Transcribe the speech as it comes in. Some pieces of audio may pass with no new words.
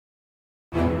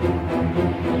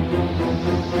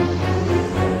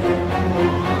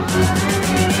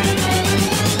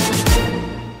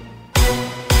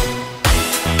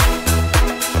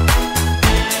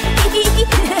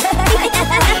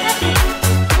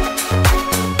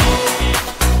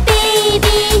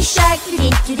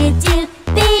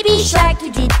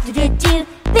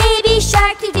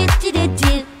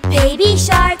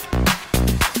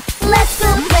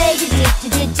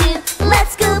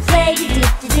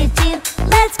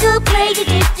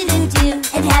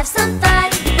have some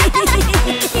fun.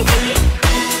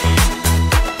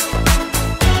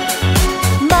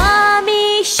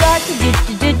 Mommy shark do do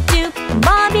do do.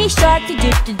 Mommy shark do do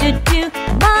do do.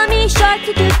 Mommy shark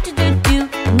do do do do.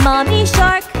 Mommy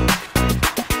shark.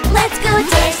 Let's go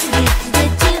dance do do do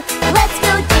do. Let's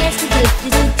go dance do do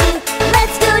do do.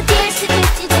 Let's go dance do do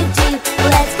do do.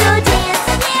 Let's go dance,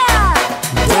 yeah.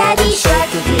 Daddy shark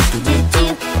do do do do.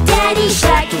 Daddy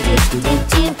shark do do do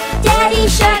do. Daddy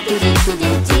shark do do do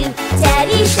do.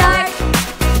 Daddy shark.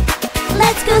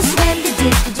 Let's go swim do do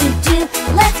do do.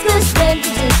 Let's go swim do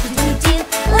do do do.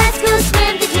 Let's go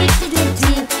swim do do do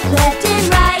do. Left and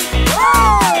right.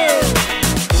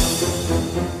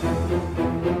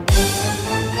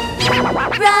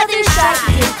 Brother shark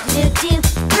do do do.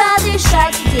 Brother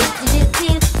shark do do do.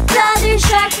 Brother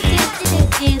shark do do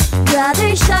do.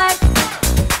 Brother shark.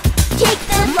 Kick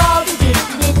the ball do do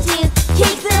do do.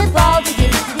 Kick the ball do do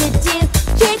do do.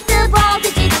 Kick the ball do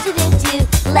do do do.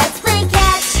 Let's play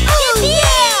catch. Oh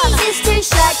yeah! Sister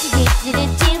shark do do do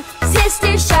do.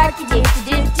 Sister shark do do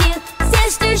do do.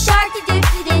 Sister shark do do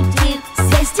do do.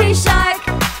 Sister shark.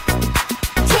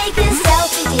 Take a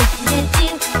selfie do do do.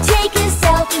 Take a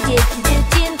selfie do do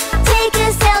do. Take a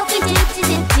selfie do do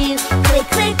do. Click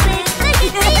click click.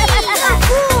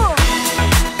 Cool.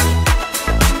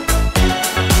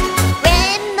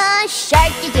 Grandma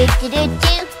shark do do do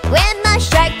do. Grandma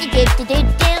shark do do do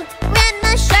do.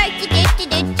 Grandma shark do do do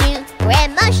do.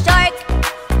 Grandma shark.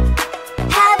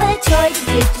 Have a toy do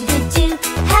do do do.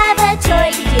 Have a toy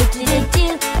do do do do.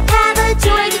 Have a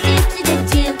toy do do do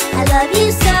do. I love you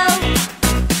so.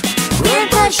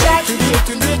 Grandpa shark do do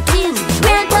do do.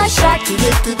 Grandpa shark do do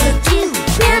do do.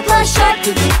 Grandpa shark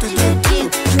do do do do.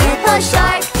 Grandpa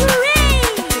shark. Hooray!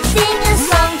 Sing a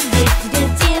song do do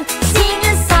do. Sing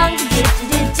a song do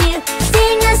do do.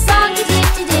 Sing a song do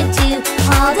do do.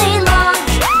 All day long.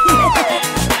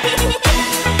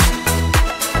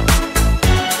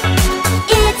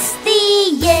 It's the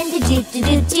end do do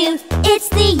do do. It's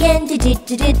the end do do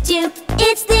do do.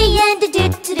 It's the end do do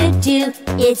do do.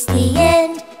 It's the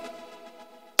end.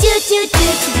 Do do do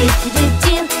do do do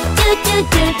do. Do do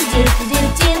do do do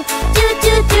do. Do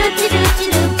do do do do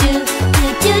do do. Do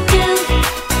do do.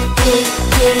 Do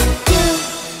do do.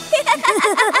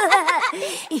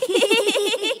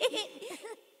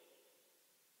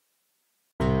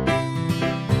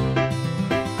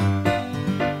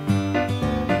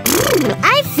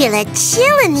 I feel a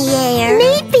chill in the air.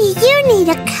 Maybe you need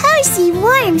a cozy,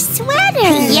 warm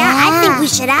sweater. Yeah, I think we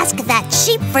should ask that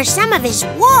sheep for some of his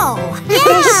wool. Yeah,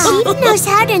 the sheep knows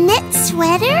how to knit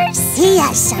sweaters. He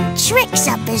has some tricks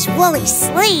up his woolly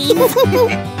sleeve.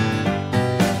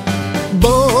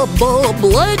 Baa Baa,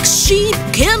 black sheep,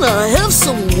 can I have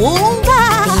some wool?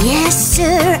 Yes,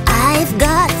 sir, I've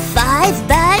got 5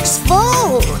 bags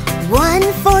full.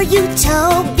 1 for you,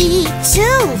 Toby,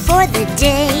 2 for the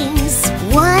dames,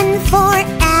 1 for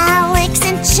Alex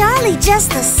and Charlie, just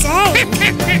the same.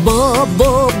 Baa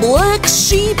Baa, black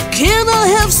sheep, can I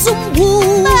have some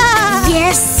wool?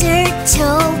 Yes, sir,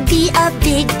 Toby, a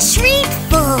big treat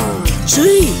full.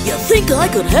 Gee, you think I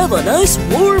could have a nice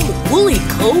warm woolly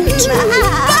coat?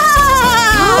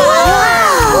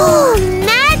 Oh,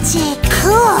 magic!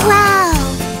 Cool! Wow!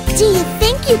 Do you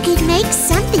think you could make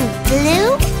something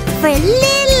blue for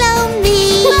little old me?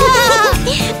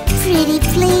 Pretty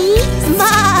please?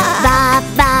 Baa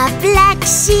Baa, black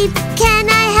sheep, can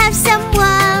I have some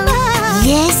wool?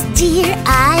 Yes, dear,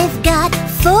 I've got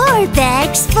 4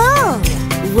 bags full.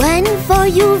 1 for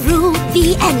you,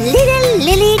 Ruby, and little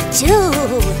Lily too.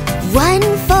 1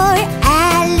 for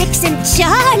Alex and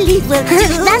Charlie will do.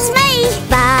 That's me!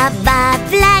 Baa Baa,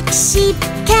 black sheep,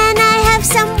 can I have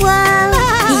some wool?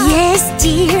 Yes,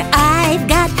 dear, I've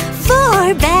got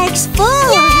 4 bags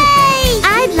full. Yay!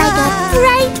 I'd like a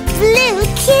bright blue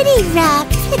kitty wrap.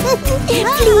 Please.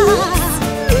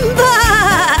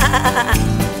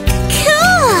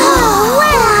 Cool! Oh,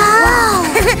 wow!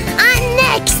 I'm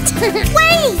next.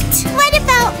 Wait! What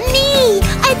about me?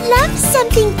 I'd love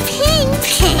something pink.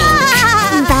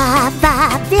 Baa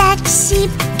Baa, black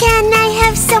sheep, can I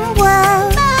have some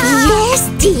wool? Yes,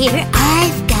 dear,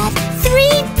 I've got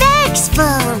 3 bags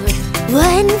full.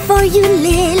 1 for you,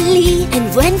 Lily, and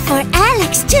 1 for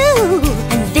Alex too.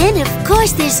 And then of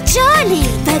course there's Charlie,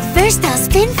 but first I'll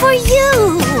spin for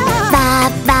you. Baa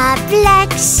Baa,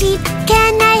 black sheep,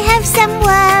 can I have some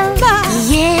wool?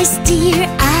 Yes, dear,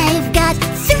 I've got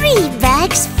 3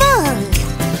 bags full.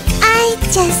 I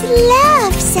just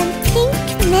love some pink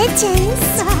mittens.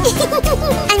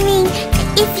 I mean,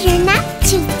 if you're not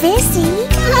too busy.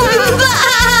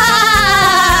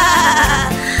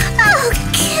 Oh,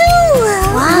 cool!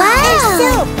 Wow! They're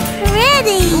so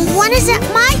pretty. One is at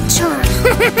my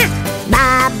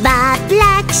Baa Baa,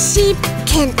 black sheep,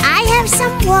 can I have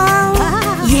some wool?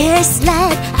 Yes,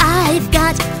 lad, I've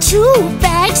got 2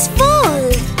 bags full.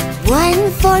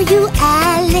 One for you,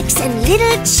 Alex, and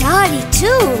little Charlie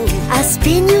too. I'll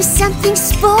spin you something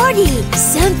sporty,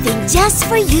 something just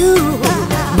for you.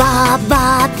 Baa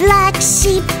Baa, black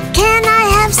sheep, can I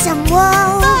have some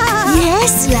wool?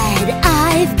 Yes, lad,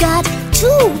 I've got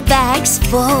 2 bags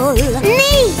full.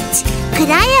 Neat!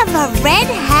 Could I have a red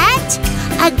hat?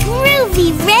 A groovy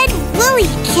red woolly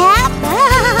cap?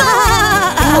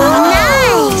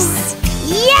 Nice!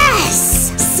 Yes!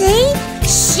 See?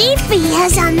 Sheepy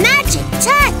has a magic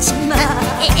touch.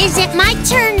 Is it my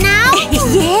turn now?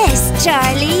 Yes,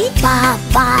 Charlie. Baa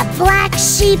Baa, black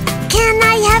sheep, can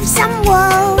I have some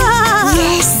wool?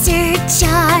 Yes, sir,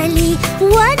 Charlie.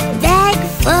 1 bag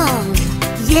full.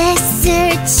 Yes,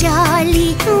 sir,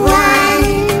 Charlie.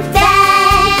 1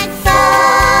 bag full.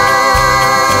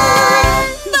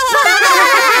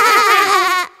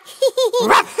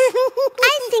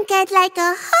 I think I'd like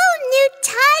a whole new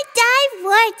tie-dye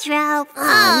wardrobe.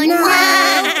 Oh, no.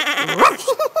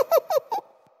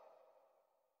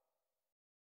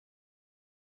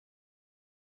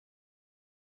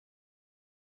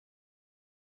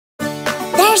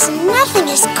 There's nothing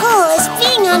as cool as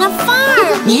being on a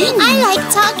farm. I like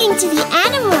talking to the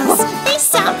animals. They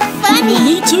sound funny.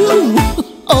 Me too.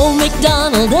 Old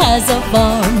MacDonald has a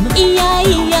farm,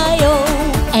 E-I-E-I-O.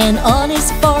 And on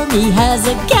his farm he has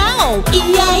a cow,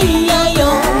 E-I-E-I-O.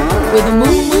 With a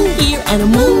moo-moo here and a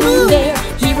moo-moo there.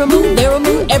 Here a moo, there a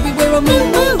moo, everywhere a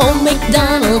moo-moo. Old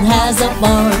MacDonald has a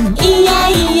farm,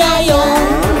 E-I-E-I-O.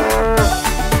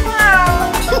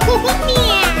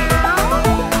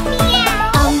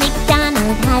 Old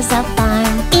MacDonald has a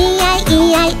farm,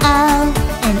 E-I-E-I-O.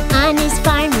 And on his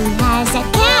farm he has a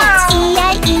cat,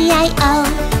 E-I-E-I-O.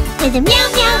 With a meow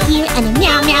meow here and a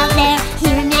meow meow there.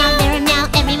 Here a meow, there a meow,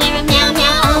 everywhere a meow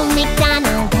meow. Old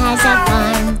MacDonald has a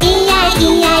farm,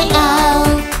 E-I-E-I-O.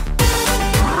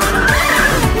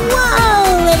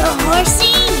 Whoa, little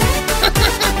horsey!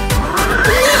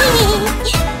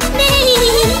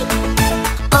 Neigh!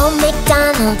 Old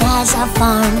MacDonald has a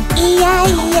farm,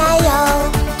 E-I-E-I-O.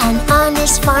 And on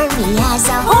his farm he has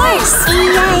a horse,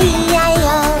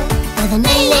 E-I-E-I-O. With a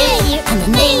neigh-neigh here and a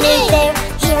neigh-neigh there.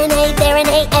 Here an A, there an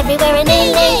A, everywhere an A.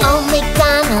 Old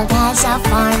MacDonald has a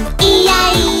farm,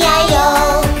 E-I-E-I-O.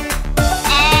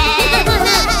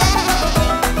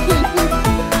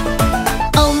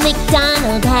 Old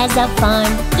MacDonald has a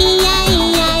farm,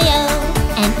 E-I-E-I-O.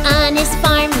 And on his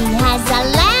farm he has a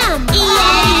lamb,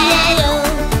 E-I-E-I-O.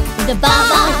 With a Baa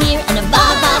Baa here and a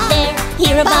Baa Baa there.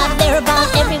 Here a Baa, there a Baa,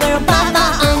 everywhere a Baa Baa.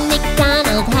 Old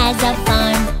MacDonald has a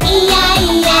farm,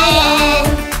 E-I-E-I-O.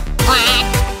 Quack,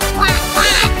 quack,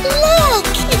 quack. Look,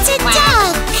 it's a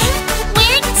duck.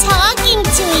 We're talking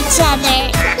to each other.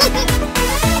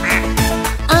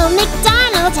 Old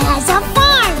MacDonald has a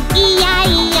farm,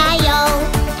 E-I-E-I-O.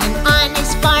 And on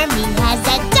his farm he has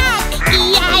a duck,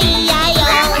 E-I-E-I-O.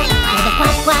 With a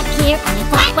quack, quack here and a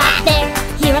quack, quack there.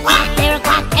 Here a quack, there a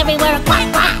quack, everywhere a quack,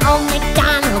 quack. Old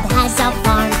MacDonald has a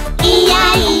farm,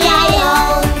 E-I-E-I-O.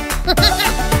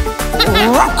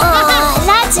 Oh,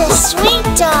 that's a sweet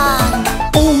dog.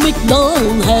 Old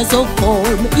MacDonald has a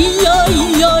farm,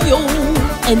 E-I-E-I-O.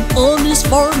 And on his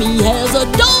farm he has a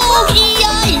dog,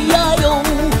 E-I-E-I-O.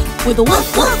 With a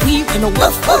woof woof here and a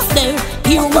woof woof there.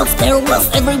 Here a woof, there a woof,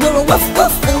 everywhere a woof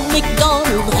woof. Old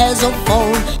MacDonald has a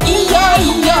farm,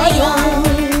 E-I-E-I-O.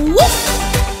 Woof!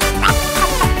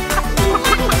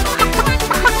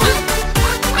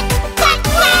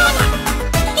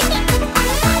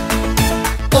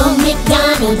 Old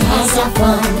MacDonald has a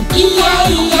farm,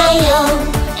 E-I-E-I-O.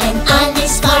 And on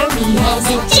his farm he has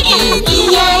a chicken,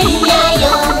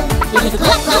 E-I-E-I-O. With a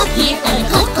cluck cluck here and a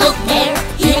cluck cluck there.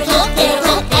 Here a cluck, there a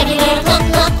cluck, everywhere a cluck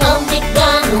cluck. Old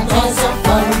MacDonald has a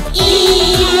farm,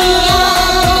 E-I-E-I-O.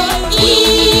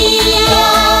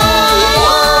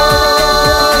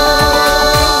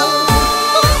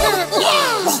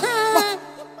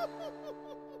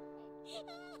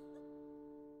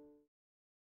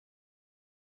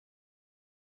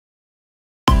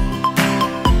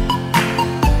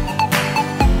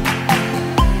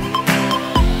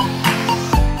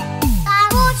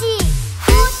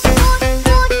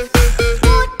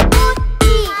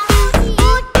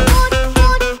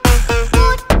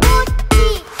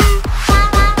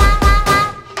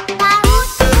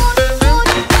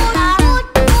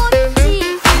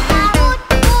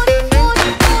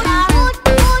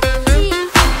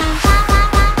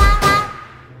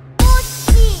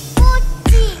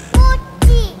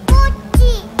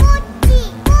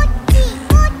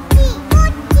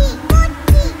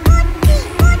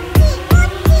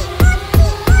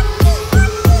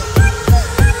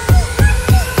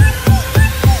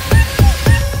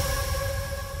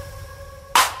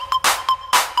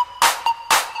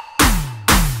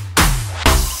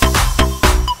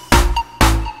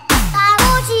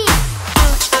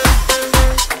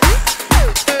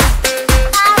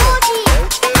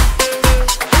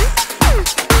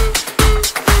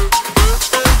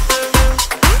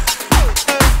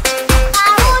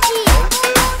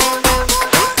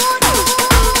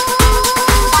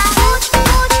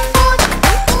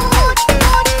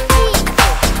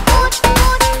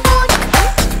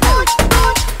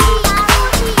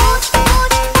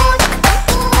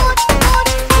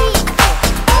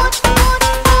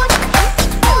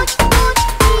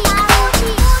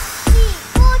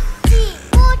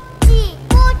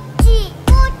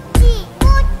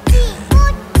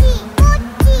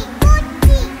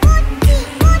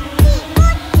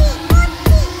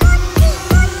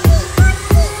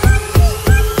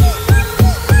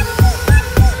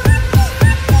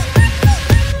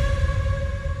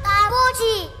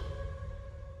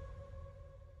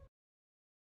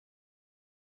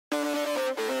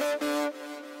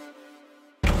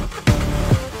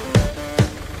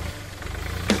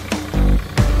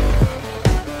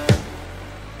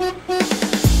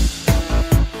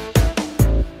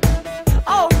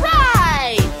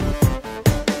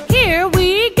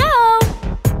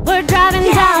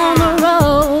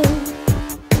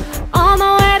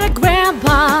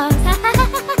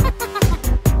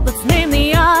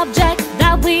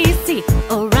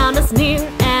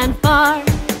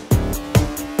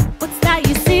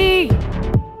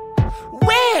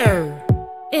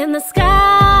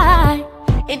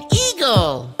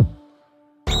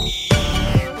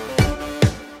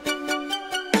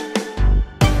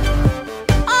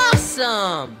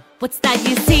 What's that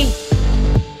you see?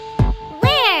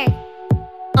 Where?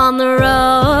 On the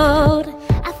road.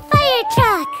 A fire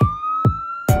truck.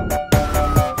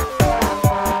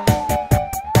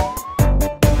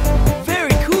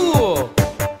 Very cool.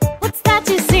 What's that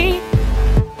you see?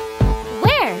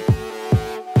 Where?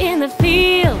 In the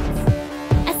fields.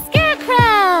 A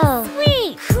scarecrow.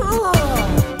 Sweet. Cool.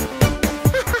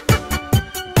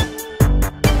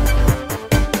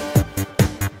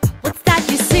 What's that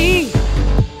you see?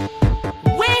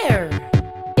 Where?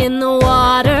 In the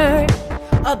water.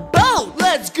 A boat.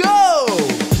 Let's go.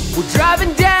 We're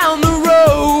driving down the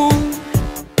road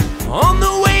on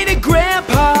the way to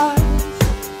Grandpa's.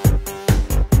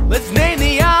 Let's name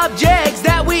the objects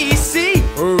that we see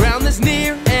around us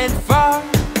near and far.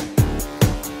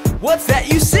 What's that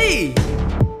you see?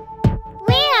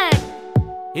 Where?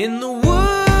 In the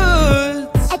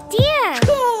woods. A deer.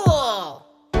 Cool.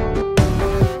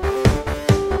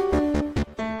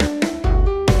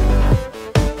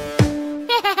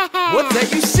 What's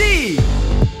that you see?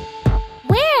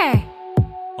 Where?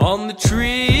 On the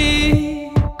tree.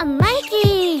 A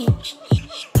monkey.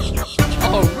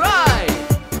 All right.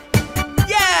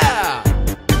 Yeah.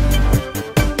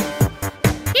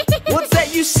 What's that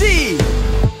you see?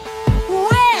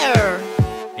 Where?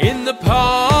 In the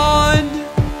pond.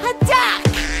 A duck.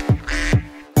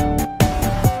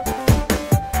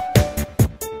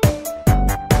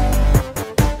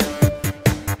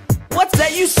 What's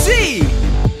that you see?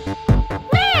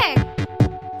 Where?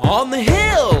 On the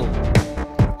hill.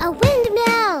 A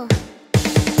windmill.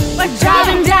 We're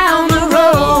driving down the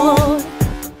road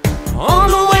on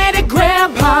the way to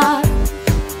Grandpa.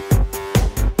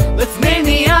 Let's name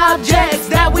the objects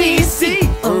that we see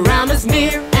around us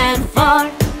near and far.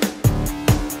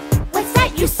 What's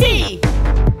that you see?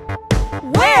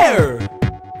 Where?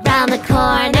 Round the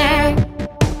corner.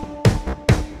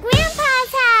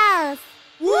 Grandpa's house.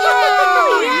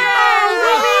 Whoa! Yeah!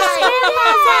 We reached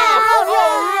Grandpa's house.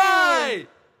 All right!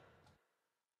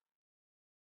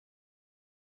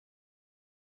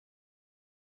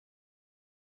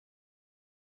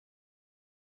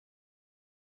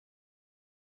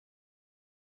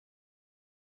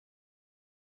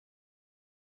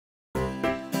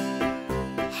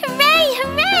 Hooray,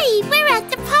 hooray! We're at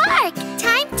the park.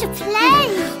 Time to play.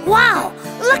 Wow,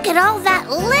 look at all that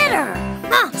litter.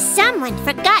 Oh, someone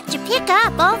forgot to pick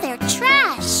up all their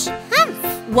trash.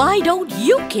 Why don't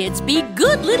you kids be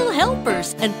good little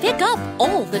helpers and pick up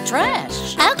all the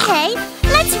trash? Okay,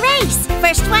 let's race.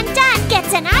 First one done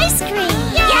gets an ice cream.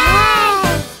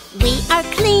 Yay! We are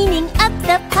cleaning up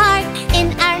the park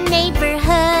in our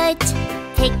neighborhood,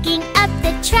 picking up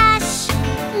the trash,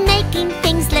 making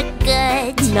things look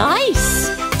good.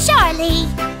 Nice! Charlie,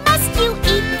 must you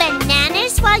eat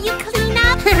bananas while you clean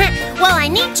up? Well, I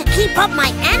need to keep up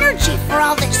my energy for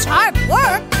all this hard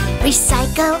work.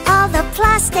 Recycle all the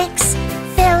plastics,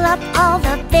 fill up all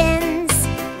the bins,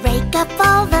 rake up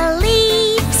all the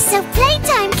leaves so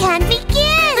playtime can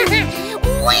begin.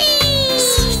 Whee!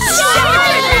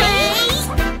 Charlie!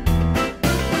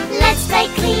 Let's play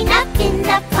clean up in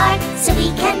the park so we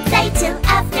can play till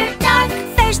after dark.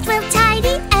 First we'll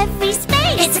tidy every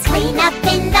space. It's a clean up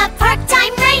in the park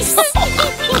time race.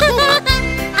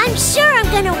 I'm sure I'm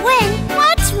gonna win.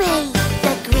 Watch me.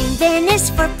 The green bin is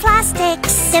for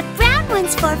plastics. The brown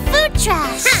one's for food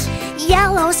trash.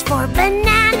 Yellow's for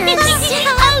bananas.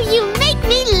 Oh, you make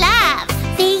me laugh.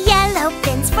 The yellow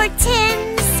bin's for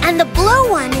tins. And the blue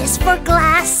one is for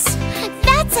glass.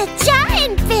 That's a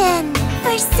giant bin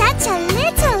for such a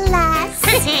little lass.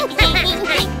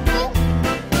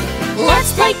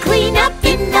 Let's play clean up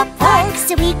in the park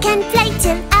so we can play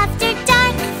till after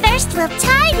dark. First we'll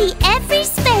tidy every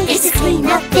space. It's a clean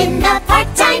up in the park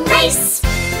time race.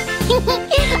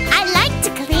 I like to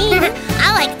clean.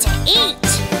 I like to eat.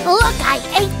 Look, I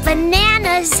ate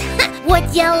bananas.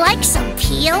 Would you like some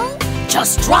peel?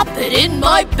 Just drop it in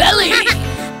my belly!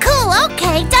 Cool,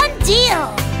 okay, done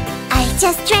deal. I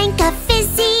just drank a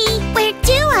fizzy. Where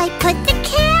do I put the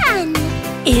can?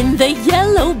 In the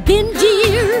yellow bin,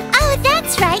 dear! Oh,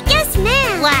 that's right, yes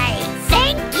ma'am. Why,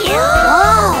 thank you.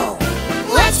 Whoa!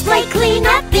 Let's play clean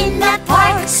up in the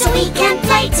park so we can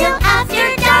play till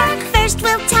after dark. First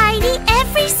we'll tidy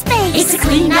every space. It's a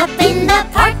clean up in the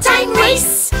park time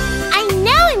race. I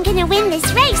know I'm gonna win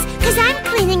this race because I'm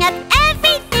cleaning up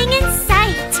everything in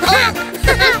sight.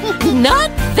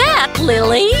 Not that,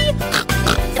 Lily!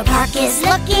 The park is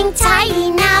looking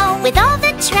tidy now with all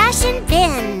the trash and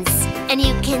bins. And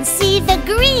you can see the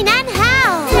green and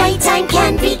how playtime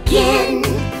can begin.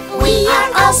 We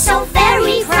are all so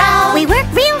very proud. We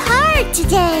worked real hard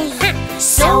today.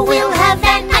 So we'll have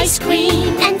an ice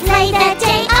cream and play the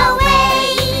day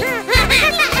away.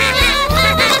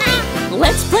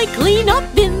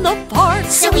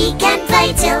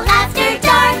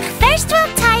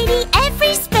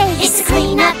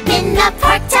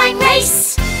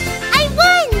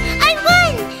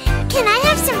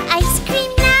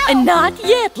 Not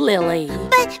yet, Lily.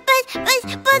 But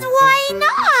why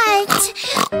not?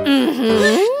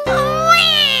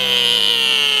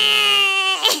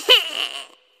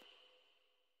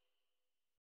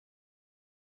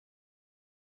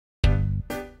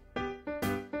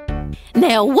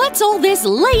 Now, what's all this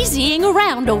lazying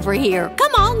around over here?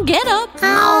 Come on, get up.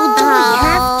 Oh, do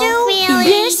we have to? Really?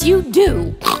 Yes, you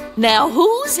do. Now,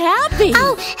 who's happy?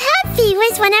 Oh, Happy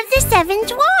was one of the 7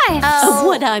 dwarfs.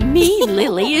 What I mean,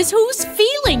 Lily, is who's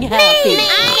feeling happy? Me.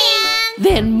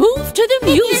 Then move to the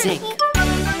music.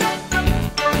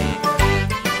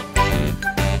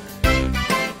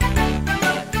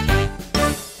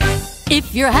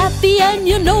 If you're happy and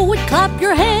you know it, clap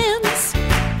your hands.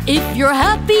 If you're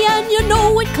happy and you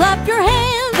know it, clap your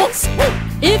hands.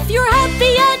 If you're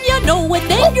happy and you know it,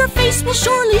 then your face will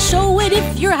surely show it.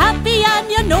 If you're happy and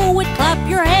you know it, clap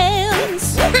your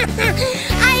hands.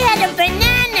 I had a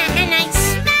banana and I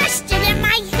smashed it in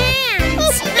my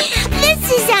hands. This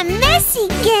is a messy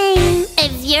game.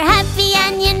 If you're happy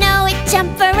and you know it,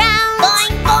 jump around.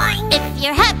 Boing, boing. If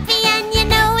you're happy and you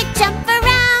know it, jump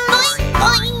around. Boing,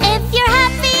 boing. If you're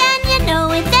happy and you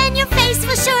know it, then your face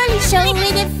will surely show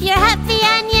it. If you're happy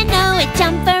and you know it,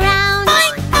 jump around.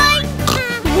 Boing, boing.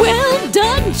 Well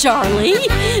done, Charlie.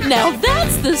 Now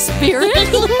that's the spirit.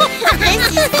 This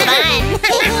is fun.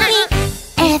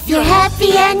 If you're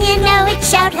happy and you know it,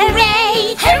 shout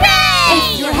hooray! Hooray!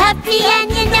 If you're happy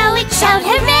and you know it, shout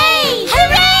hooray!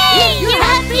 Hooray! If you're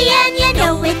happy and you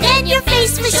know it, then your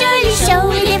face will surely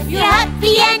show it. If you're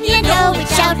happy and you know it,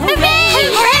 shout hooray!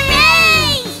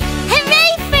 Hooray!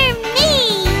 Hooray for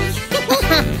me!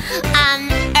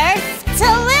 Earth to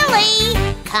Lily,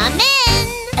 come in.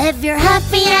 If you're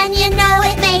happy and you know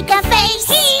it, make a face.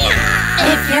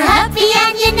 If you're happy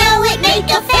and you know it, make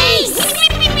a face.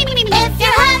 If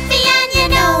you're happy and you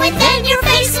know it, then your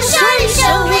face will surely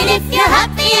show it. If you're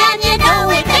happy and you know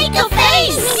it, make a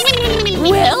face.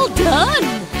 Well done.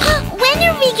 When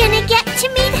are we gonna get to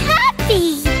meet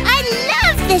Happy? I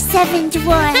love the 7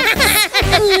 dwarfs.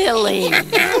 Lily.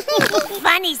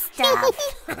 Funny stuff.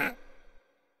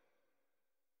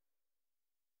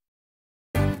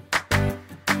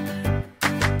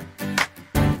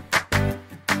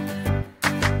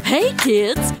 Hey,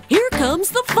 kids, here comes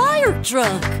the fire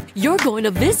truck. You're going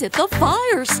to visit the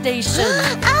fire station.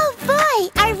 Oh boy,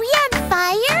 are we on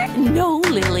fire? No,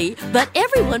 Lily, but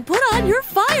everyone put on your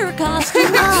fire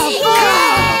costume.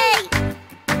 Yay!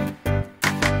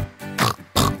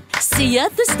 See you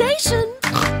at the station.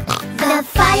 The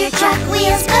fire truck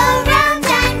wheels go round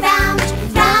and round,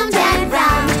 round and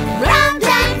round, round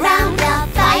and round. The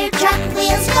fire truck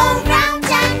wheels go round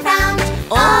and round,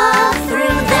 all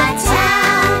through the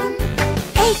town.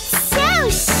 It's so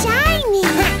shiny.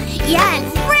 Yeah, and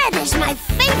red is my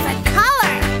favorite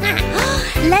color.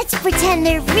 Let's pretend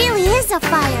there really is a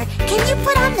fire. Can you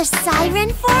put on the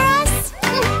siren for us?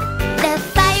 The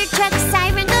fire truck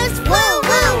siren goes woo,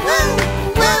 woo, woo,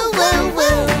 woo, woo,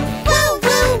 woo, woo,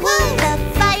 woo, woo. The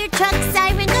fire truck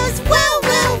siren goes woo,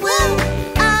 woo, woo,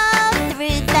 all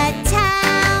through the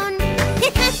town.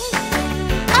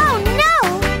 Oh no,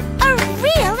 a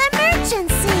real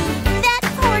emergency. That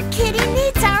poor kitty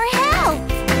needs our help.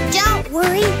 Don't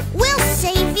worry, we'll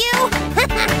save you.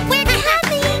 We're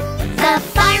coming. The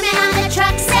fireman on the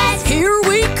truck says, Here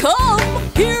we come,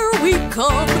 here we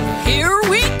come, here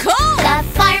we come. the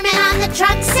fireman on the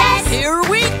truck says, Here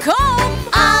we come.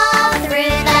 all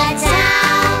through the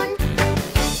town.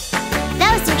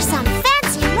 Those are some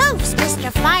fancy moves,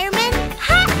 Mr. Fireman.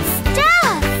 Hot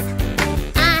stuff.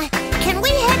 Can we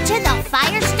head to the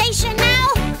fire station now?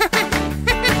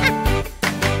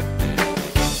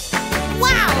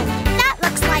 Wow, that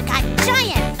looks like a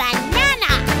giant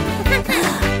banana.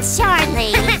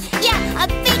 Charlie. Yeah, a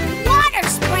big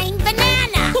water-spraying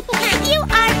banana. You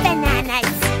are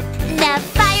bananas. The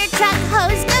fire truck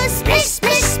hose goes splish,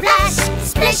 splish, splash,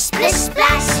 splish, splish,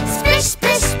 splash, splish,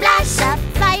 splish, splash. The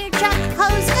fire truck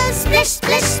hose goes splish,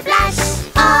 splish, splash,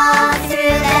 all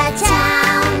through the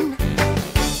town.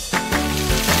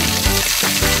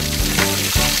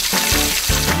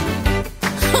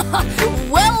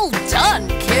 Well done,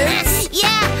 kids.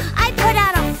 Yeah, I put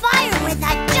out a fire with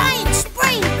a giant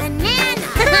spraying banana.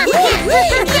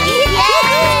 Yay!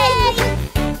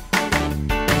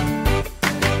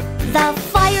 The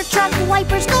fire truck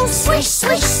wipers go swish,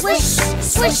 swish, swish,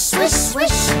 swish, swish,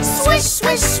 swish, swish,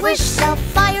 swish, swish. The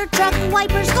fire truck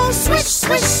wipers go swish,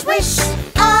 swish, swish,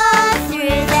 all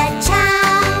through the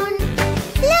town.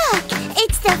 Look,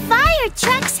 it's the fire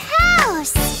truck's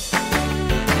house.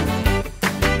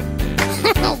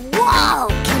 Whoa,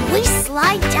 can we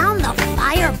slide down the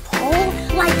fire pole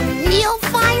like real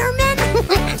firemen?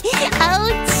 Oh,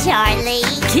 Charlie.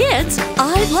 Kids,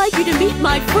 I'd like you to meet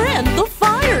my friend, the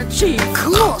fire chief.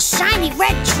 Cool, shiny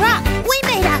red truck. We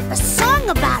made up a song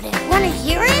about it. Want to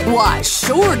hear it? Why,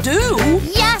 sure do.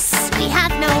 Yes, we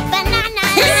have no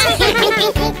bananas.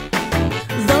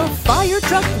 The fire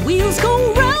truck wheels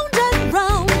go round and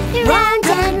round, Round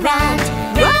and round,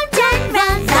 round and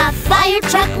round. The fire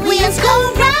truck wheels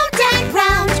go round and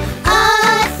round,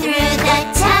 all through the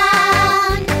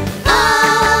town,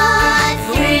 all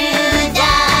through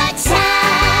the town.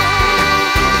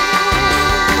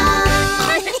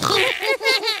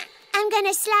 I'm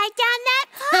gonna slide down that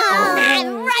pole. I'm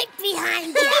right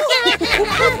behind you.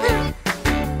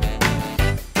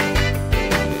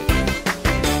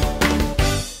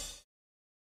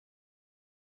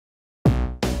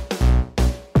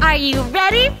 Are you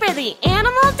ready for the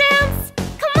animal dance?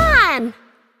 Come on!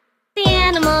 The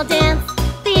animal dance,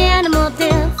 the animal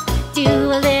dance. Do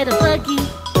a little boogie,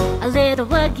 a little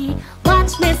woogie.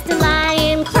 Watch Mr.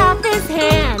 Lion clap his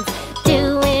hands,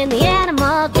 doing the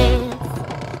animal dance.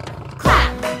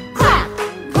 Clap, clap,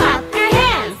 clap your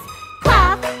hands.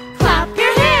 Clap, clap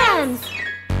your hands.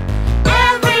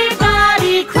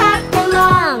 Everybody clap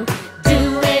along,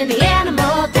 doing the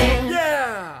animal dance.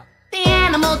 Yeah! The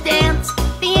animal dance,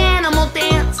 the animal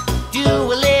dance. Do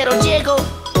a little jiggle,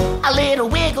 a little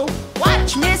wiggle.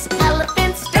 Watch Miss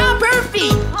Elephant stomp her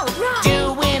feet,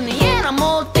 doing the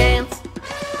animal dance.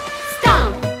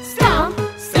 Stomp, stomp,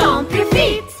 stomp your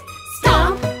feet.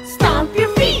 Stomp, stomp your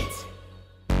feet.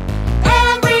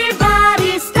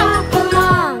 Everybody stomp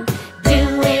along,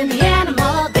 doing the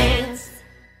animal dance.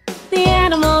 The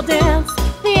animal dance,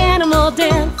 the animal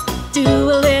dance. Do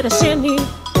a little shimmy,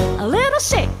 a little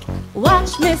shake.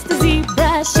 Watch Mr.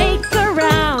 Zebra shake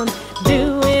around,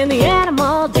 doing the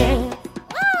animal dance.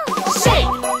 Shake,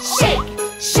 shake,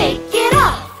 shake it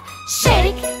off.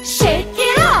 Shake, shake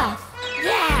it off.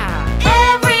 Yeah!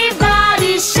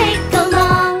 Everybody shake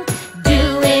along,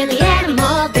 doing the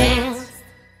animal dance.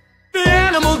 The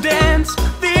animal dance,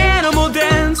 the animal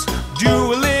dance.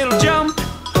 Do a little jump,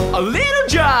 a little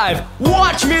jive.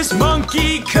 Watch Miss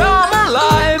Monkey come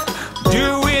alive,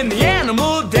 doing the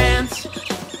animal dance.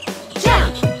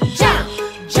 Jump, jump,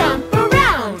 jump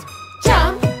around.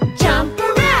 Jump, jump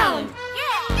around.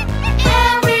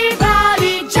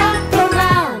 Everybody jump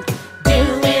around,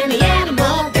 doing the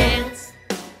animal dance.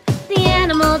 The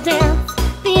animal dance,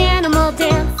 the animal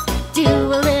dance. Do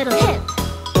a little hip,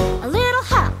 a little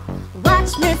hop.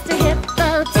 Watch Mr.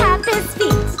 Hippo tap his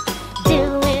feet,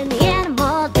 doing the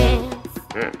animal dance.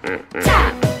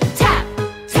 Tap, tap,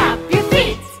 tap your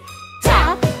feet.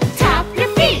 Tap, tap your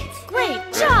feet. Great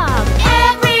job.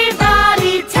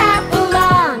 Everybody tap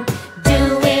along,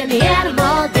 doing the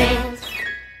animal dance.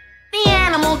 The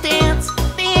animal dance,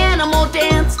 the animal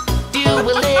dance. Do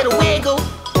a little wiggle,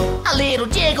 a little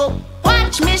jiggle.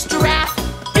 Watch Mr. Giraffe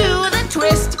do the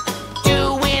twist,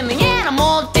 doing the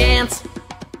animal dance.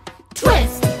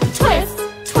 Twist, twist,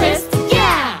 twist,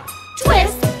 yeah.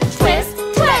 Twist, twist,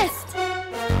 twist.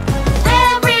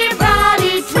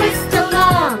 Everybody twist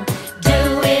along,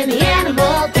 doing the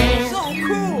animal dance. So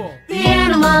cool! The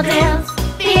animal dance,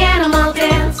 the animal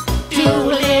dance. Do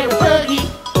a little boogie,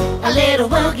 a little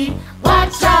woogie.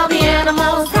 Watch all the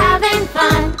animals having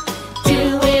fun,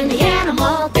 doing the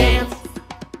animal dance.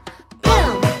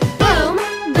 Boom, boom,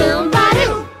 boom,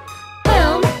 ba-doo.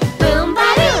 Boom, boom,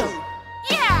 ba-doo.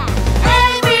 Yeah!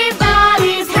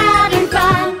 Everybody's having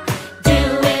fun,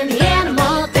 doing the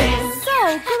animal dance. So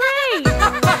great!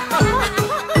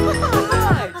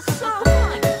 So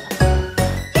fun!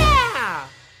 Yeah!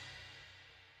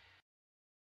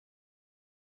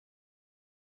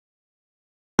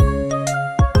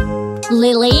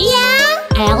 Lily? Yeah?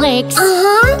 Alex?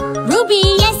 Uh-huh. Ruby?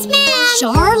 Yes, ma'am.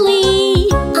 Charlie?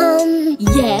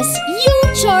 Yes, you,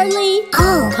 Charlie.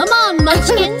 Oh. Come on,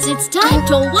 munchkins, it's time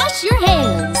to wash your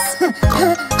hands.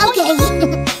 Okay.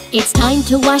 It's time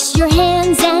to wash your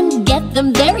hands and get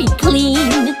them very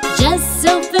clean. Just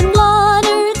soap and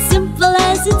water, it's simple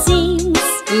as it seems.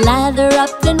 Lather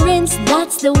up and rinse,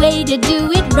 that's the way to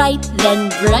do it right. Then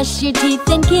brush your teeth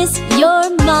and kiss your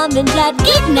mom and dad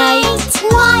goodnight.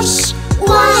 Wash,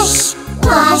 wash,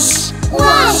 wash,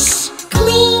 wash.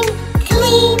 Clean,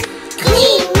 clean,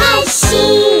 clean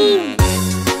machine.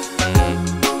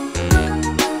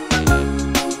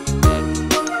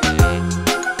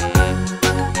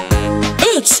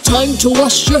 It's time to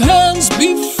wash your hands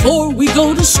before we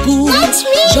go to school. That's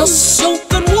me. Just soap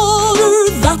and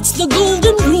water, that's the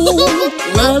golden rule.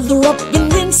 Lather up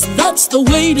and rinse, that's the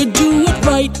way to do it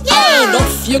right. Yeah. And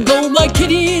off you go, my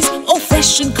kitties, all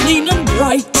fresh and clean and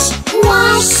bright.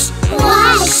 Wash,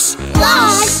 wash,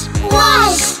 wash,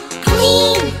 wash.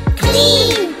 Clean,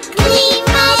 clean, clean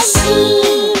machine.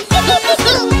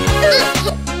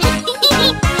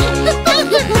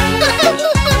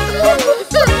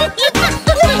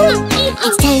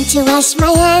 Wash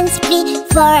my hands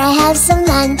before I have some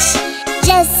lunch.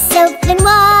 Just soap and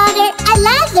water, I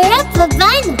lather up a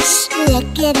bunch.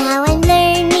 Look at how I'm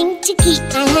learning to keep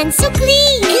my hands so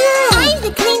clean. I'm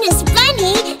the cleanest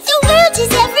bunny the world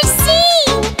has ever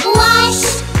seen. Wash,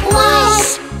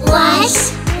 wash, wash,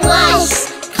 wash.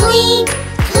 Clean,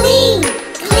 clean,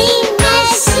 clean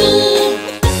machine.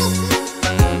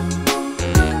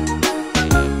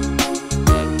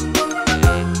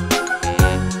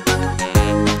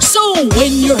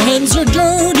 When your hands are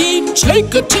dirty,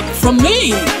 take a tip from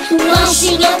me.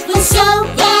 Washing up with soap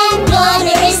and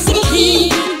water is the key.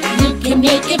 You can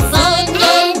make it fun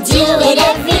and do it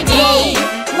every day.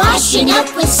 Washing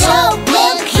up with soap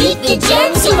will keep the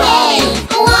germs away.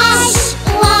 Wash,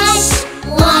 wash,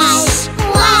 wash,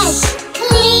 wash.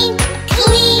 Clean,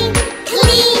 clean,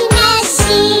 clean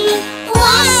machine.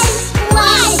 Wash,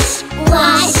 wash,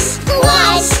 wash,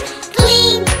 wash.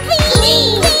 Clean,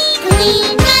 clean,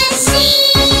 clean machine.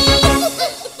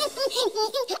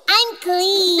 I'm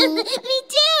clean. Me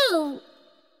too.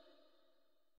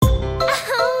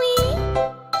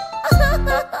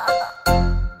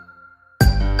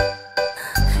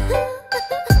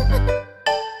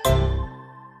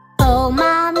 Oh,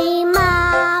 mommy,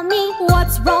 mommy,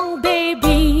 what's wrong,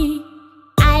 baby?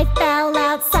 I fell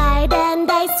outside and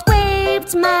I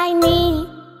scraped my knee.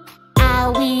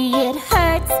 Owie, it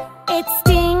hurts, it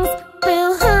stings,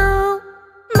 boo-hoo.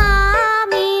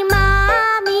 Mommy,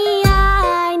 mommy,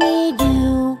 I need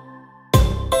you.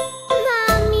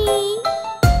 Mommy.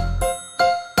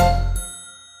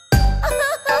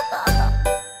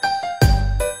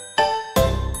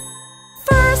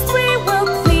 First we will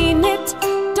clean it,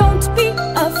 don't be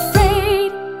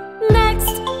afraid.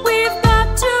 Next we've got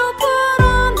to put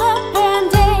on the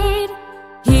Band-Aid.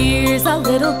 Here's a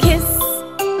little kiss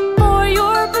for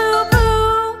your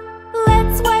boo-boo.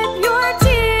 Let's wipe your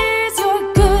tears,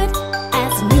 you're good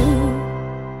as new.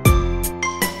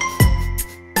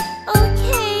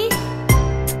 Okay.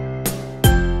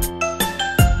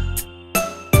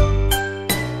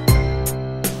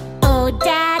 Oh,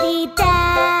 daddy,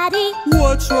 daddy,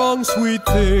 What's wrong, sweet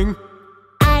thing?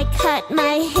 I cut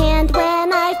my hand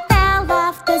when I fell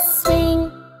off the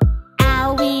swing.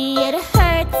 Owie, it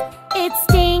hurts, it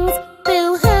stings,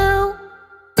 boo-hoo.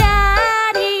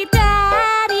 Daddy,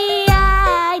 daddy,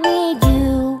 I need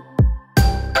you.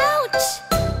 Ouch!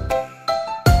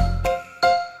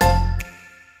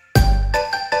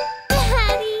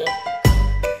 Daddy.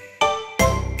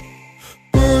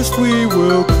 First we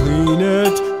will clean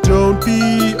it, don't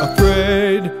be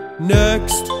afraid.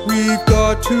 Next we've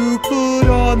got to put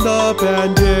on the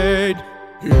Band-Aid.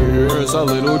 Here's a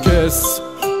little kiss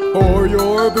for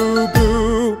your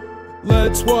boo-boo.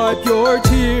 Let's wipe your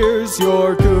tears,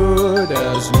 you're good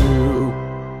as new.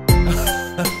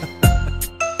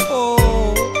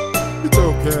 Oh, it's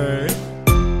okay.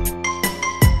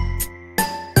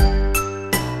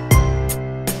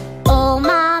 Oh,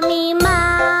 mommy,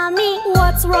 mommy,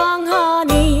 what's wrong,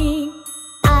 honey?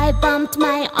 I bumped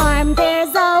my arm,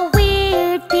 there's a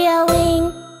weird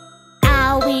feeling.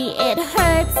 Owie, it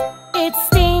hurts, it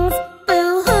stings,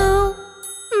 boo-hoo.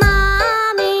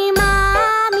 Mommy,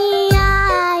 mommy,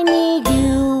 I need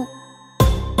you.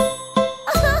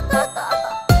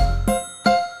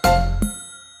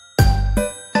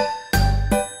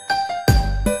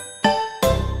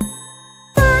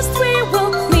 First we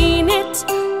will clean it,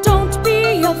 don't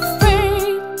be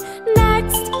afraid.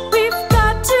 Next we've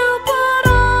got to put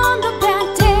on the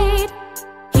Band-Aid.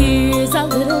 Here's a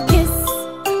little kiss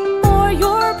for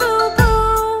your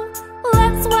boo-boo.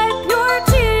 Let's wipe your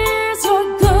tears,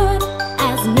 you're good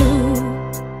as new.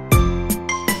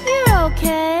 You're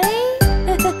okay.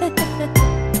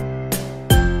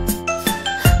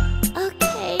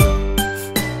 Okay.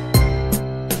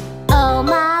 Oh,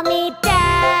 mommy,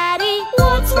 daddy,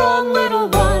 What's wrong, little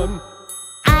one?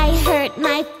 I hurt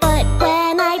my foot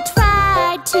when I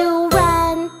tried to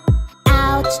run.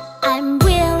 Ouch, I'm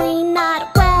really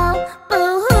not well,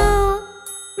 boo-hoo.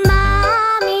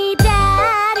 Mommy,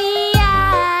 daddy,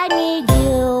 I need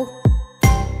you.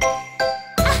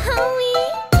 Owie,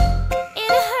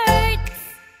 it hurts.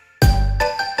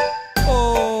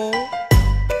 Oh.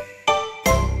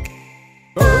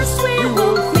 First we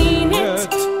will clean it,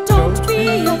 don't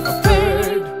be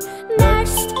afraid.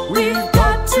 Next we've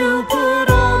got to put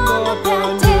on the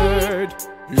Band-Aid.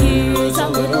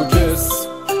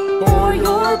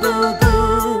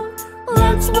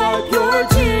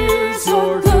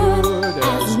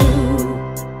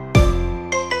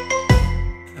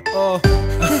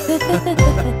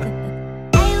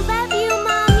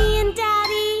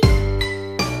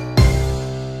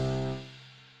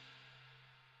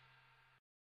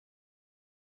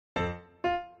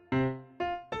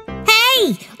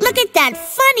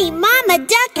 tiny mama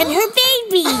duck and her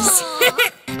babies.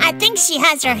 I think she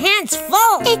has her hands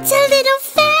full. It's a little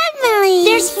family.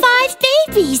 There's 5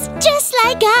 babies, just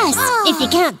like us, if you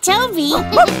count Toby.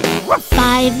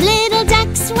 5 little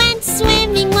ducks went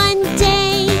swimming one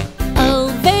day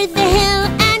over the hill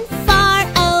and far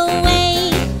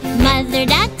away. Mother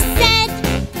duck said,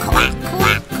 quack,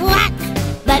 quack, quack,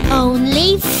 but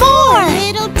only 4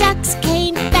 little ducks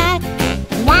came back.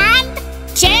 1,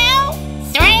 2,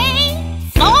 3,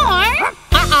 4.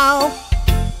 Uh-oh.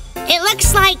 It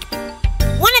looks like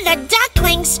one of the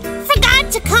ducklings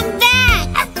forgot to come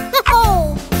back.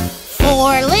 Oh.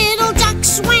 4 little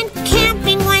ducks went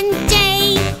camping one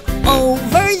day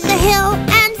over the hill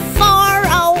and far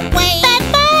away.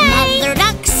 Bye-bye. Mother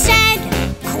duck said,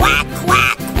 quack,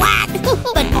 quack, quack,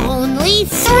 but only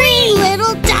 3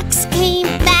 little ducks came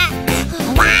back.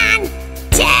 1,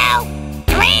 2,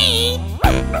 3.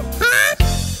 Huh?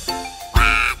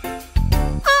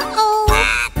 Uh-oh.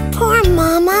 Poor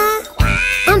Mama.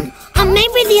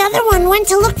 Maybe the other one went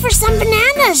to look for some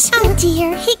bananas. Oh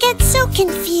dear, he gets so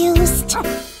confused.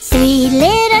 3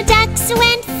 little ducks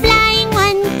went flying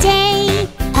one day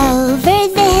over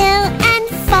the hill and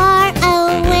far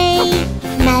away.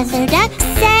 Mother duck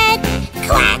said,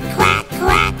 quack, quack,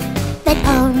 quack, but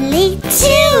only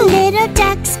 2 little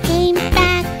ducks came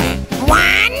back.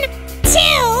 1, 2.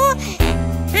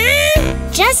 Huh?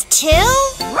 Just 2?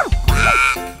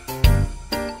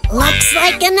 Looks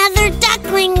like another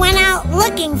duckling went out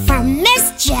looking for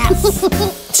mischief.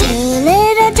 2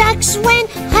 little ducks went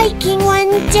hiking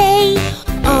one day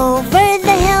over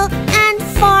the hill and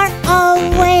far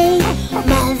away.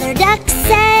 Mother duck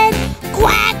said,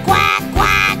 quack, quack,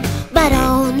 quack, but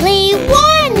only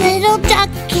 1 little duck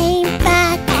came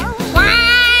back. 1.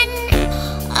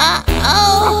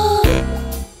 Uh-oh.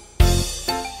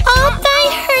 All by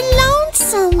her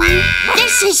lonesome.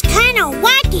 This is kind of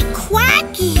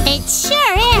wacky-quacky. It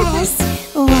sure is.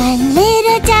 1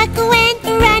 little duck went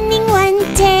running one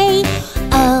day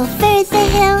over the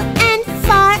hill and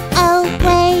far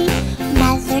away.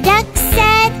 Mother duck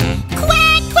said,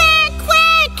 quack, quack,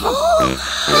 quack.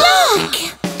 Look!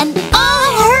 And all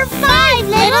her 5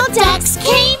 little ducks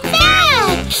came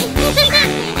back.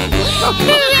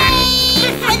 Hooray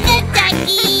for the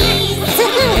duckies!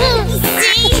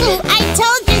 See, I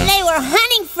told you they were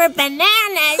hunting for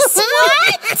bananas.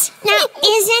 What? Now,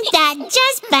 isn't that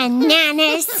just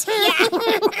bananas?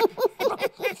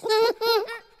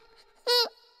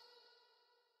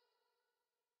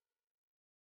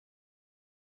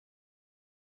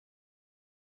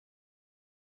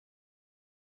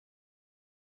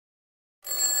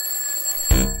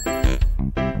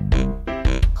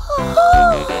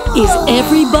 Is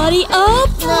everybody up?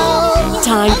 No.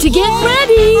 Time to get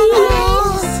ready.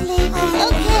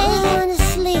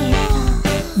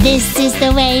 This is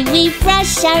the way we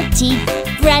brush our teeth,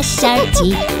 brush our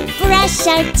teeth, brush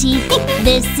our teeth.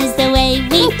 This is the way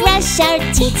we brush our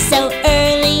teeth so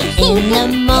early in the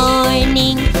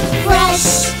morning.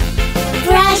 Brush,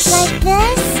 brush, like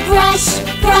this. Brush,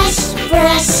 brush,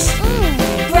 brush.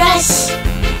 Brush,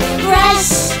 brush,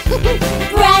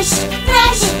 brush,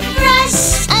 brush, brush.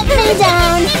 Up and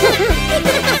down.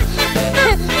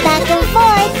 Back and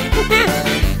forth.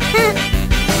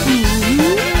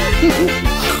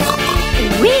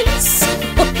 Rinse.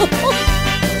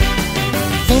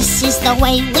 This is the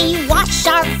way we wash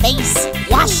our face,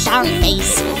 wash our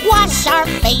face, wash our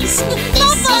face.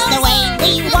 This is the way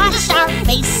we wash our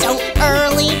face so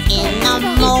early in the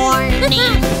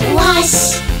morning.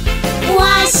 Wash,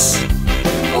 wash,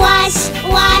 wash,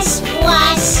 wash,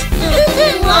 wash,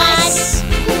 wash,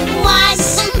 wash,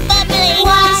 bubbly,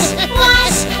 wash,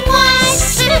 wash, wash.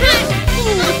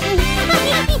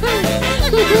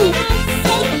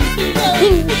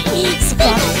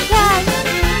 Scrub, scrub,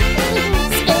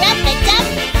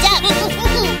 scrub-a-dub-dub.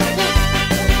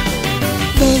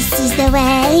 This is the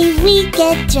way we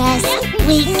get dressed,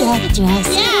 we get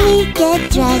dressed, we get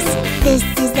dressed. This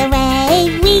is the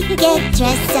way we get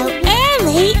dressed so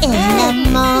early in the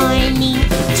morning.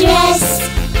 Dress,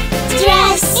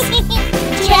 dress,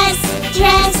 dress,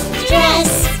 dress,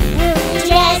 dress,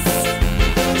 dress,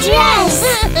 dress,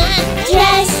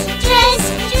 dress, dress, dress.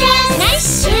 Nice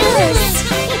shoes.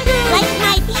 Like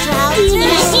my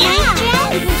trousers.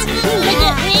 Look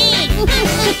at me.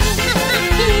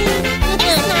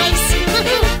 It's nice.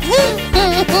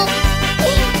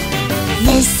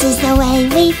 This is the way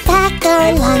we pack our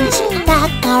lunch,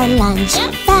 pack our lunch,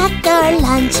 pack our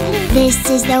lunch. This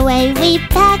is the way we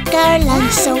pack our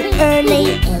lunch so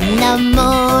early in the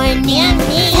morning.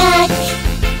 Pack,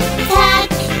 pack,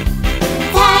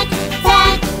 pack,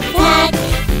 pack, pack,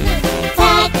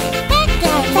 pack, pack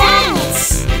our lunch.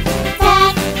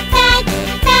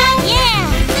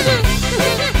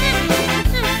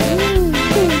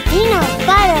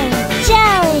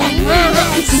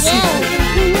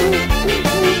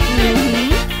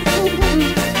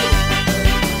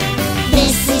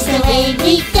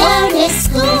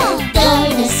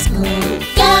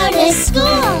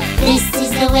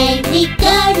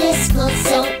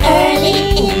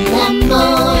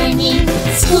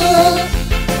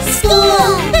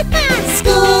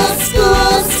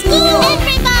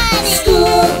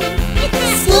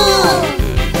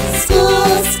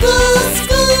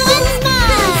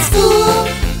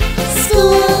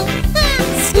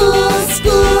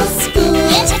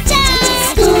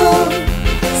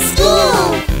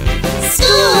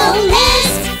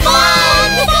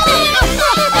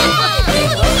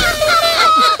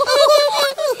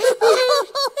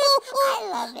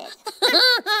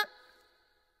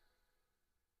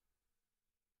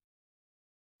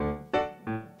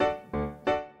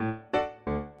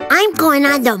 I'm going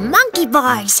on the monkey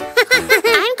bars.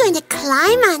 I'm going to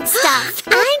climb on stuff.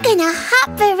 I'm going to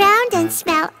hop around and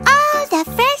smell all the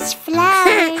fresh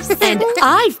flowers. And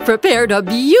I've prepared a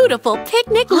beautiful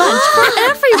picnic lunch for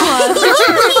everyone. All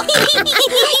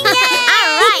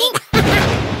right.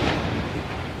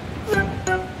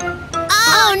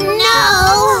 Oh, no!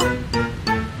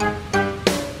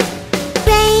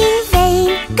 Rain,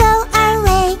 rain, go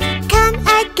away. Come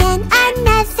again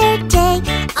another day.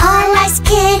 All us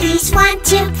kitties want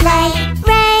to play.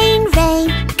 Rain, rain,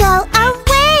 go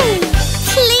away.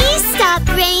 Please stop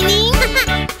raining.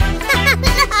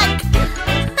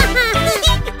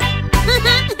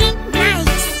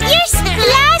 Nice. You're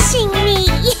splashing me.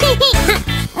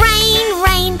 Rain,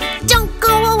 rain, don't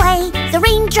go away. The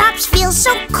raindrops feel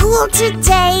so cool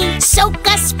today. Soak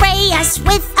us, spray us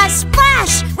with a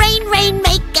splash. Rain, rain,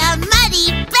 make a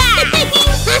muddy bath.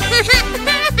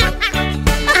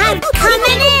 I'm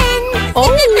coming in.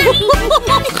 Oh!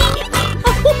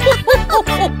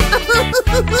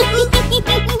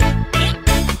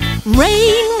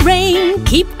 Rain, rain,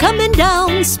 keep coming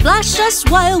down. Splash us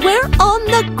while we're on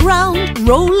the ground.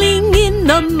 Rolling in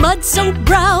the mud so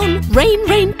brown. Rain,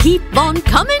 rain, keep on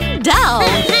coming down.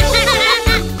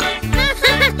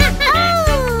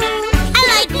 I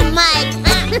like mud.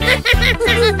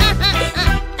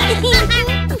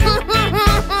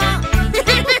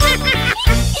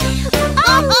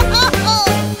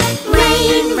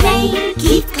 Rain, rain,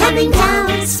 keep coming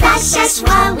down. Splash us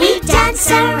while we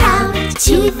dance around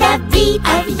to the beat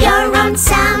of your own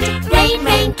sound. Rain,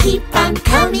 rain, keep on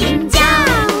coming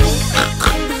down.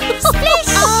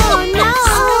 Splish! Oh no!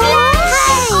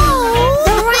 Hey!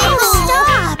 The rain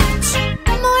stopped.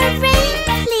 More rain,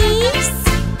 please.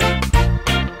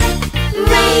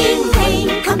 Rain, rain,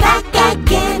 come back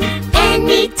again.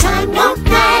 Anytime, won't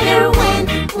matter when.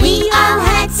 We all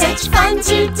had such fun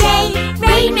today.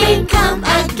 Rain, rain, come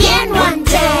again one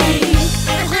day.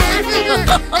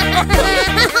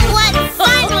 What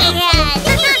fun we had!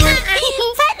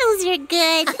 Puddles are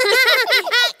good.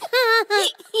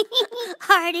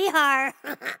 Hardy har.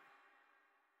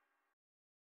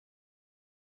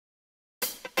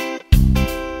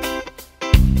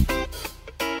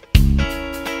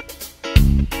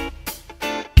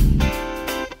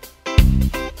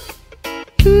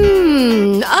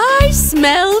 I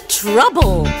smell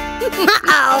trouble.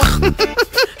 Uh-oh.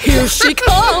 Here she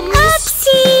comes.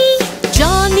 Oopsie.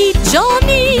 Johnny,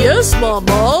 Johnny. Yes,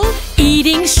 Mama.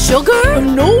 Eating sugar?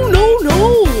 No, no,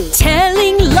 no.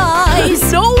 Telling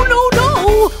lies? No, no,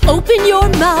 no. Open your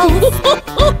mouth.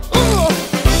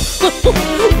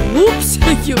 Whoops,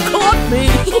 you caught me.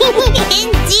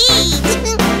 Indeed.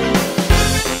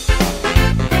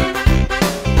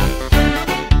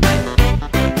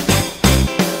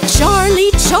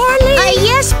 Charlie, Charlie.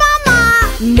 Yes, Mama.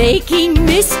 Making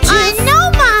mischief?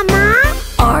 No, Mama.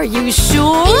 Are you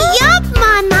sure? Yup,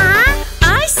 Mama.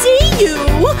 I see you.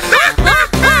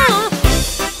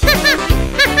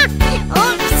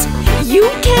 Oops. You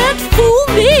can't fool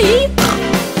me.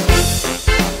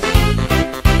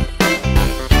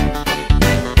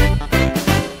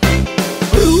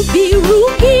 Ruby,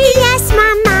 Ruby. Yes,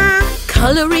 Mama.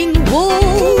 Coloring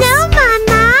walls? No,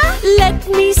 Mama. Let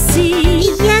me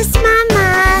see. Yes,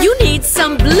 Mama. You need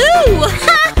some blue.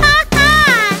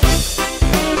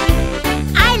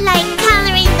 I like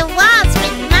coloring the walls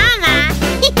with Mama.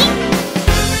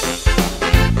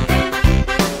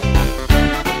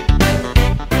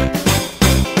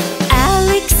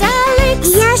 Alex, Alex.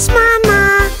 Yes, Mama.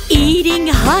 Eating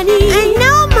honey?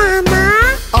 No,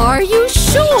 Mama. Are you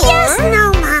sure? Yes,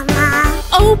 no, Mama.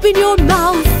 Open your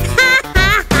mouth.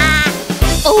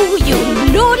 Oh, you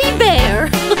naughty bear.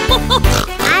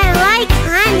 I like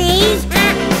honey.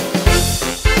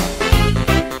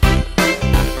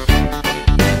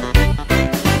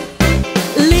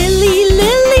 Lily,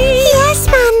 Lily. Yes,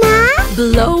 Mama.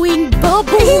 Blowing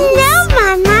bubbles? No,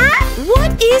 Mama.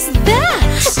 What is that?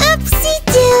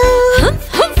 Oopsie-doo. Humph,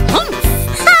 humph, humph.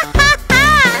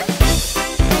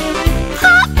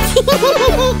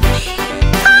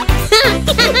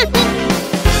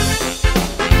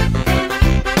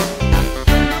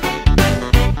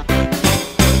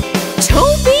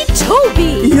 Toby,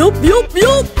 Toby. Yup, yup,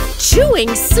 yup.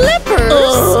 Chewing slippers?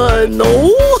 No.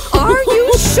 Are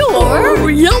you sure? Oh,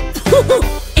 yup.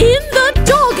 In the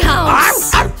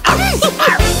doghouse. I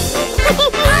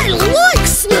like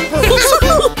slippers.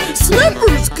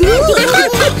 Slippers good.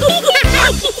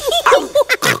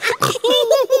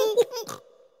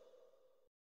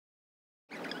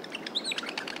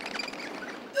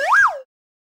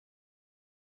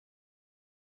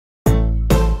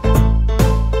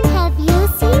 Have you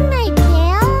seen my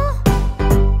tail?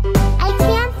 I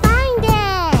can't find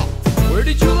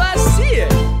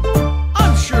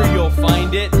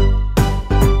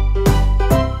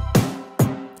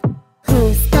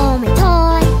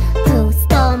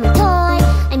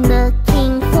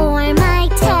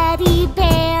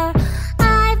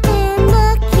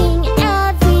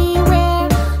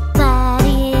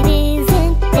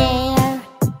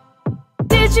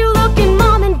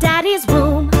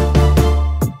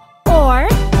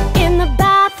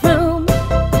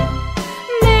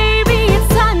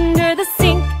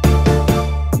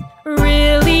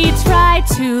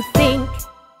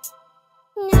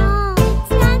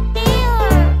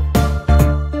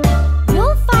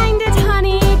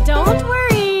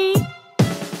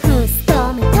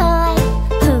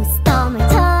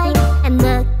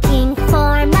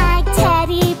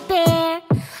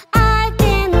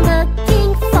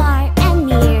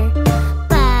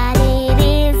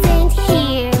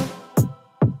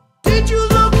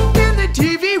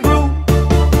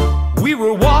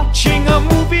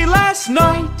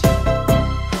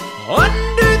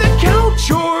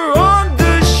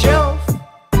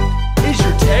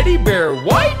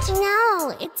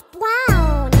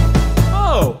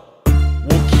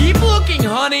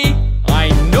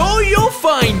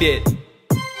find it.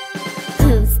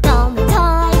 Who stole my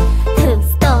toy? Who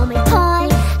stole my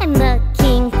toy? I'm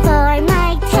looking for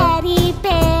my teddy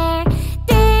bear.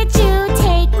 Did you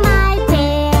take my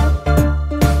bear?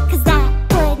 'Cause that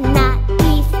would not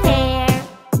be fair.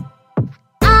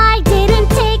 I didn't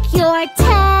take your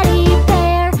teddy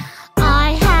bear. I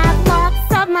have lots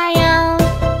of my own.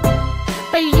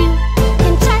 But you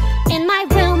can check in my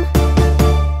room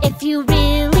if you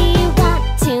really want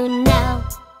to know.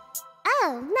 Oh,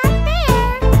 not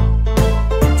there.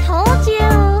 Told you.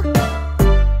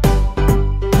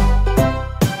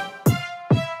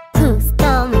 Who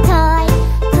stole my toy?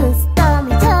 Who stole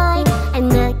my toy? I'm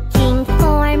looking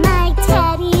for my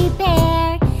teddy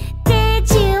bear. Did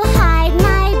you hide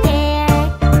my bear?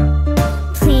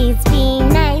 Please be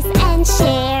nice and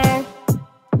share.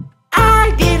 I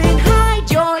didn't hide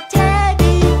your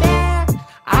teddy bear.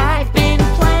 I've been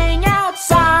playing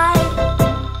outside.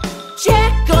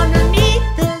 Check underneath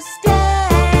the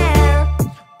stair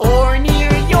or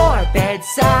near your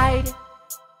bedside.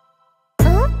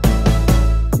 Huh?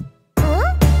 Huh?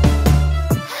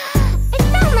 I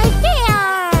found my bear!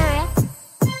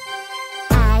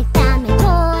 I found my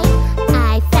toy.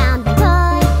 I found my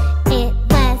toy. It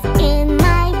was in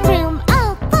my room.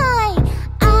 Oh boy!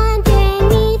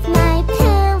 Underneath my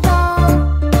pillow.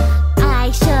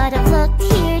 I should have looked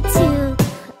here too.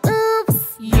 Oops!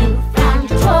 You found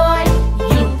your toy.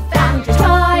 You found your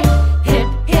toy. Hip,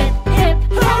 hip, hip,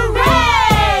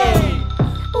 hooray!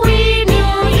 We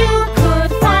knew you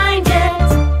could find it.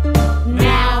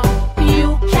 Now you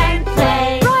can play.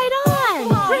 Right on!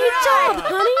 Great job,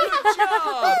 honey!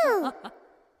 Ooh.